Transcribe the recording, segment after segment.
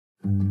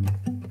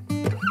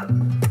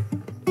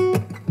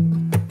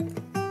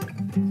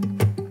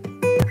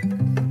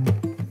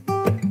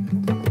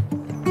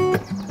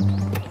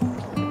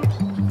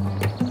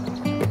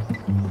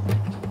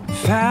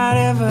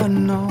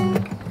known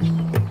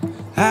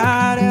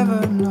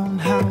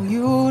how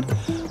you'd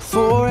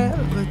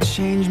forever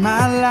change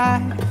my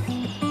life.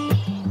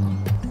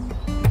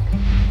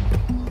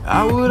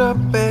 I would up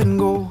and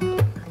go,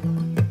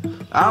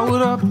 I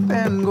would up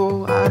and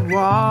go, I'd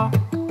walk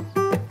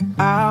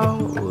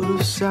out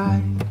of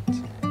sight.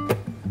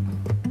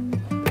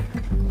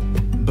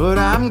 But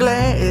I'm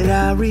glad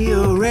I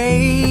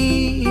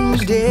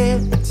rearranged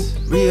it,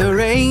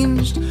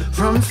 rearranged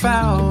from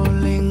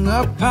falling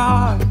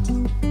apart.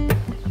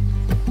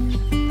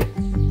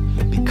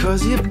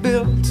 Because you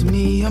built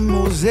me a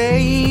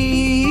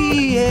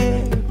mosaic,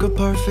 a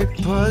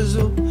perfect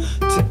puzzle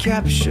to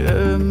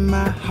capture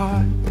my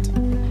heart.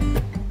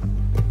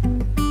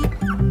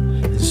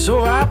 And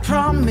so I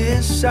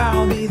promise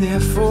I'll be there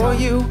for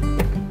you.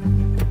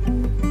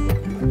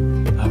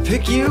 I'll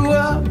pick you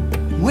up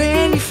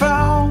when you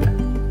fall.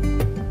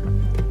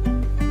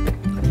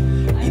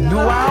 You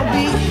know I'll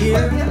be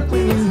here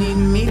when you need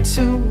me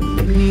to,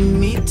 you need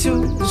me to,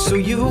 so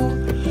you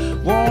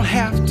won't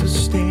have to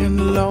stand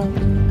alone.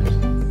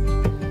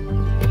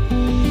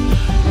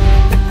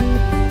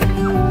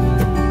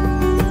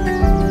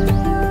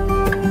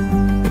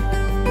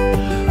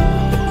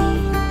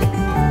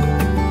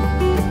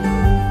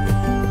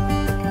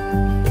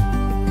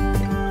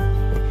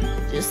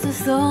 Just the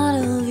thought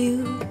of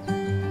you,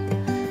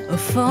 of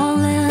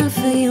falling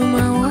for you,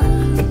 my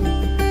world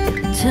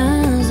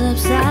turns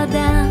upside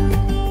down.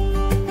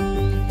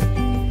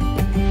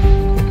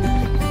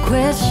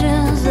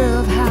 Questions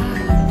of how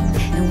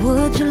and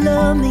would you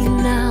love me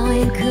now,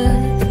 and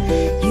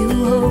could you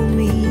hold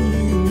me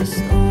in the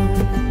storm?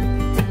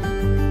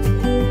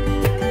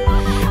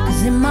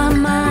 'Cause in my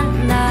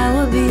mind I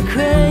would be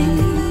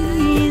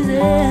crazy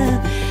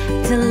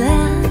to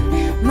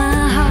let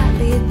my heart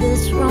lead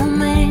this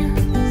romance.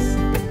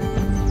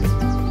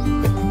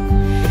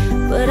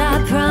 But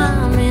I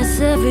promise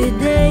every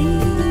day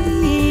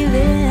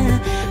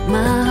that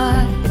my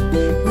heart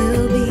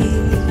will be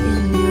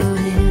in your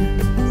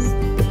hands.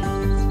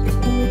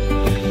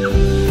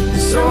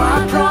 So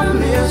I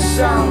promise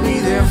I'll be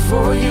there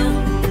for you.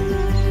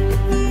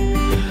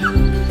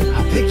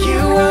 I'll pick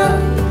you up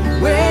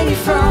when you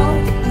fall.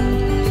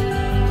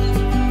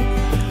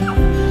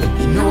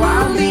 You know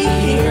I'll be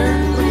here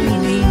when you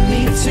need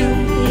me to,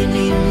 you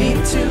need me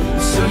to,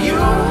 so you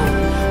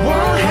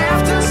won't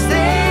have to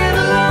stand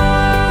alone.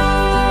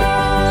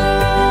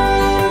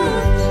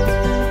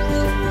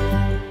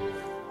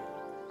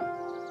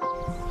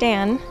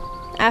 Dan,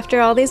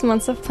 after all these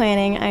months of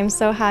planning, I'm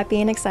so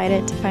happy and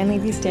excited to finally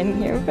be standing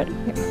here in front of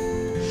you.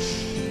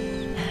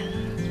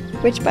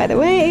 Which, by the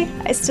way,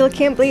 I still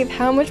can't believe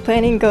how much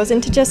planning goes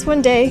into just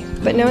one day,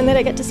 but knowing that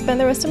I get to spend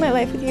the rest of my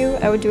life with you,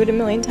 I would do it a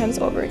million times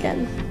over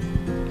again.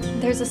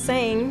 There's a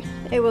saying,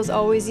 it was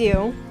always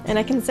you, and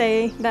I can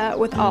say that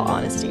with all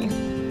honesty.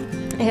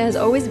 It has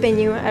always been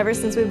you ever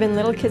since we've been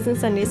little kids in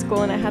Sunday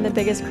school, and I had the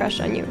biggest crush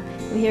on you,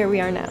 and here we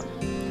are now.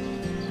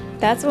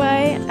 That's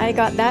why I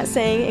got that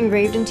saying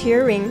engraved into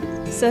your ring,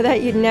 so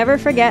that you'd never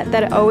forget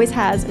that it always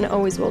has and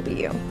always will be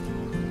you.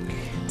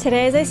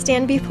 Today as I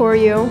stand before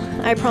you,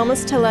 I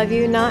promise to love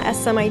you not as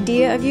some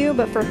idea of you,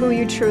 but for who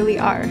you truly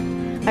are.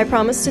 I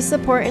promise to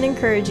support and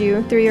encourage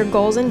you through your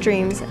goals and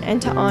dreams,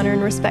 and to honor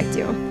and respect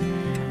you.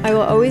 I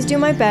will always do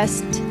my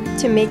best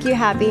to make you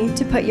happy,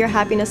 to put your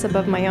happiness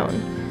above my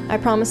own. I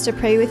promise to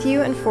pray with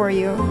you and for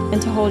you,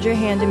 and to hold your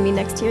hand and be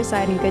next to your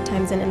side in good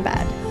times and in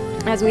bad.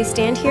 As we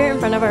stand here in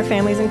front of our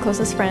families and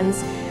closest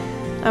friends,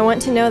 I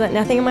want to know that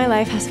nothing in my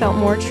life has felt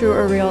more true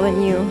or real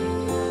than you.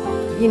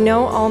 You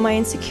know all my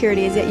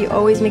insecurities, yet you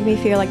always make me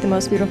feel like the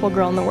most beautiful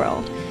girl in the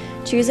world.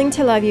 Choosing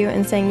to love you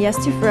and saying yes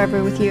to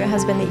forever with you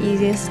has been the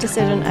easiest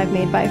decision I've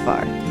made by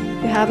far.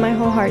 You have my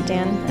whole heart,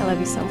 Dan. I love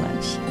you so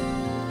much.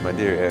 My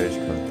dear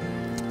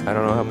Erishka, I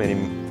don't know how many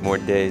more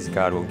days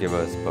God will give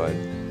us, but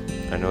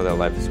I know that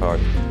life is hard.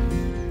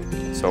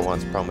 So I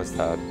once promised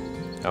that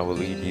I will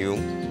lead you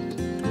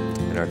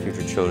and our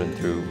future children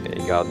through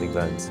a godly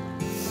lens.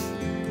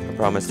 I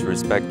promise to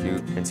respect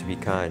you and to be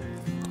kind.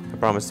 I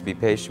promise to be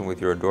patient with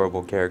your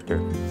adorable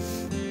character.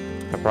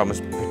 I promise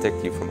to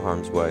protect you from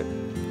harm's way.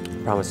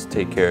 I promise to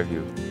take care of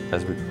you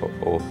as we grow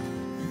old.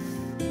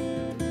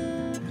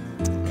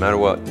 No matter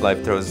what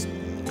life throws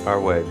our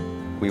way,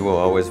 we will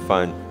always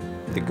find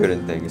the good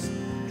in things.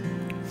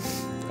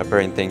 I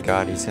pray and thank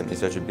God He sent me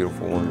such a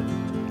beautiful woman,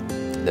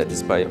 that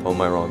despite all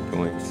my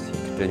wrongdoings, He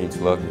continued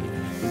to love me,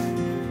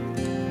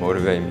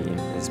 motivate me,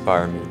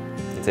 inspire me,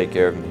 and take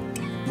care of me.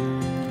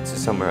 To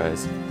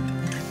summarize,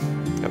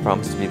 I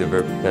promise to be the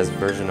best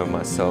version of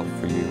myself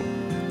for you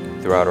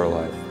throughout our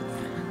life.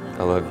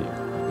 I love you.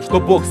 Что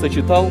Бог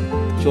сочетал,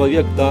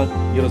 человек, да,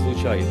 не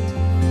разлучает.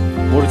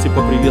 Можете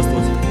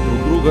поприветствовать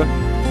друг друга.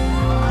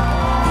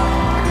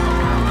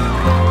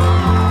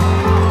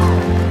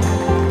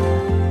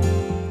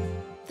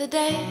 The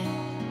day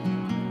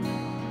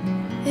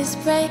is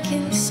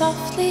breaking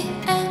softly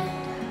and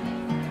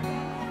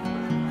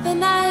the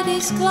night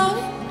is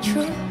glowing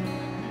true.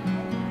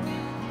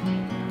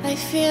 I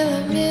feel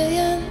a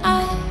million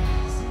eyes,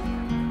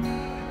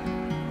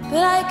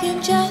 but I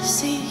can just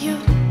see you.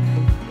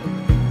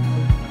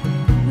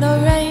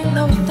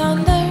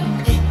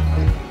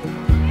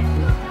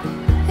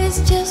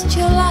 just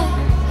your light,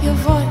 your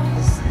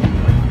voice,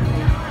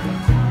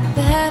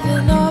 the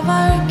heaven of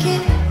our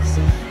kiss,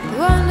 the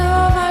wonder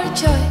of our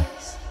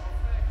choice.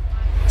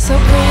 So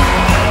breathe,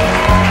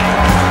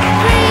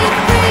 breathe,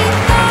 breathe,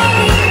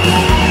 darling,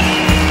 breathe.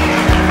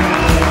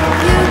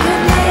 You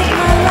can make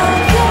my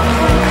love your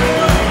home,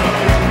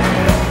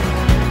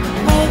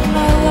 make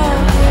my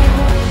love your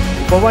home.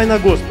 Уповай на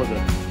Господа,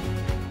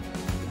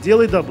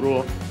 делай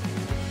добро,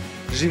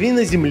 живи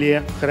на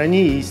земле,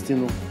 храни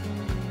истину,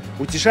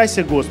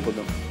 утешайся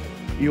Господом,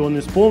 и Он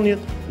исполнит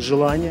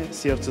желание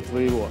сердца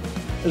твоего.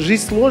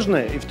 Жизнь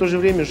сложная, и в то же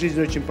время жизнь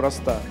очень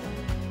проста.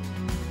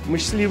 Мы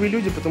счастливые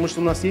люди, потому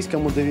что у нас есть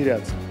кому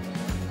доверяться.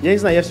 Я не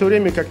знаю, я все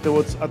время как-то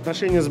вот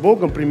отношения с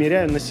Богом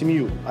примеряю на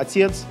семью.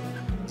 Отец,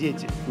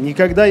 дети.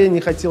 Никогда я не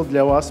хотел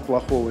для вас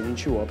плохого,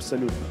 ничего,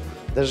 абсолютно.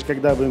 Даже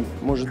когда вы,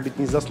 может быть,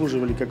 не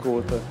заслуживали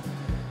какого-то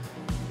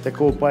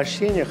такого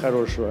поощрения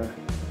хорошего,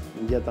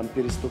 я там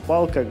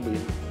переступал, как бы,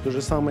 то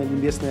же самое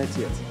Небесный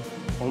Отец.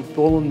 Он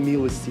полон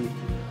милости,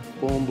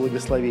 полон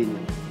благословения.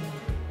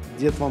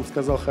 Дед вам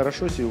сказал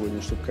хорошо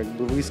сегодня, чтобы как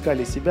бы вы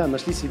искали себя,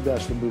 нашли себя,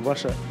 чтобы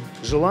ваше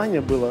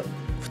желание было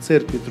в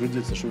церкви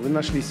трудиться, чтобы вы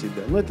нашли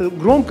себя. Ну, это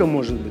громко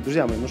может быть,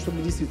 друзья мои, но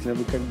чтобы действительно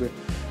вы как бы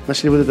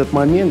нашли вот этот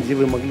момент, где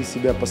вы могли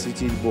себя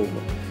посвятить Богу.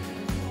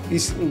 И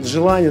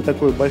желание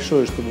такое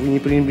большое, чтобы вы не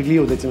пренебрегли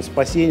вот этим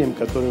спасением,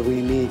 которое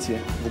вы имеете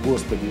в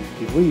Господе,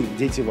 и вы,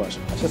 дети ваши.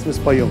 А сейчас мы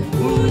споем.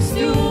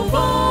 Пусть у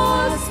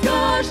вас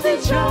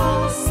каждый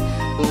час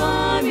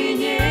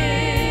пламенеет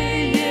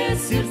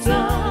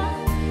сердца,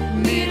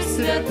 мир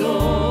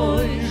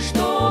святой,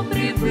 что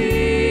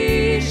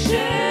превыше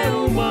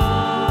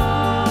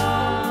ума.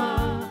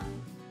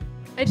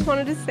 I just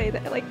wanted to say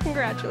that, like,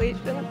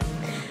 congratulations.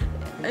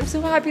 I'm so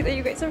happy that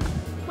you guys have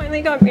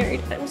finally got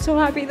married. I'm so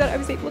happy that I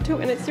was able to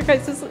witness your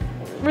guys'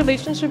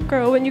 relationship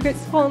grow and you guys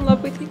fall in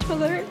love with each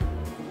other.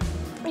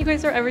 You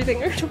guys are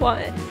everything I could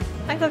want.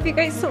 I love you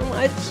guys so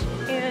much,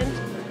 and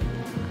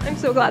I'm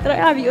so glad that I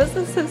have you as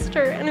a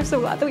sister, and I'm so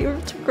glad that we were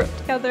able to grow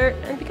together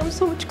and become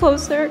so much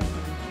closer.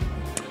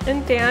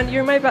 And Dan,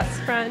 you're my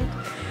best friend.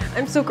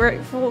 I'm so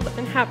grateful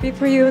and happy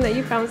for you and that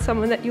you found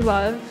someone that you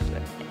love.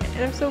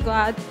 And I'm so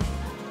glad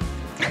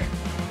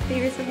that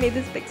you guys have made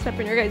this big step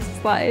in your guys'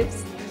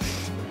 lives.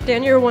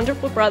 Dan, you're a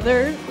wonderful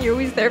brother. You're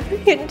always there for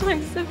me in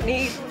times of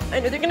need. I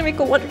know they're going to make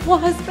a wonderful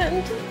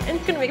husband, and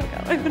you're going to make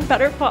an even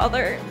better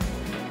father.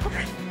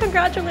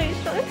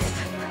 Congratulations.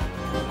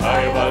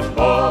 Хай вас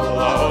Бог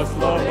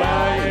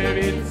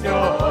благословляє.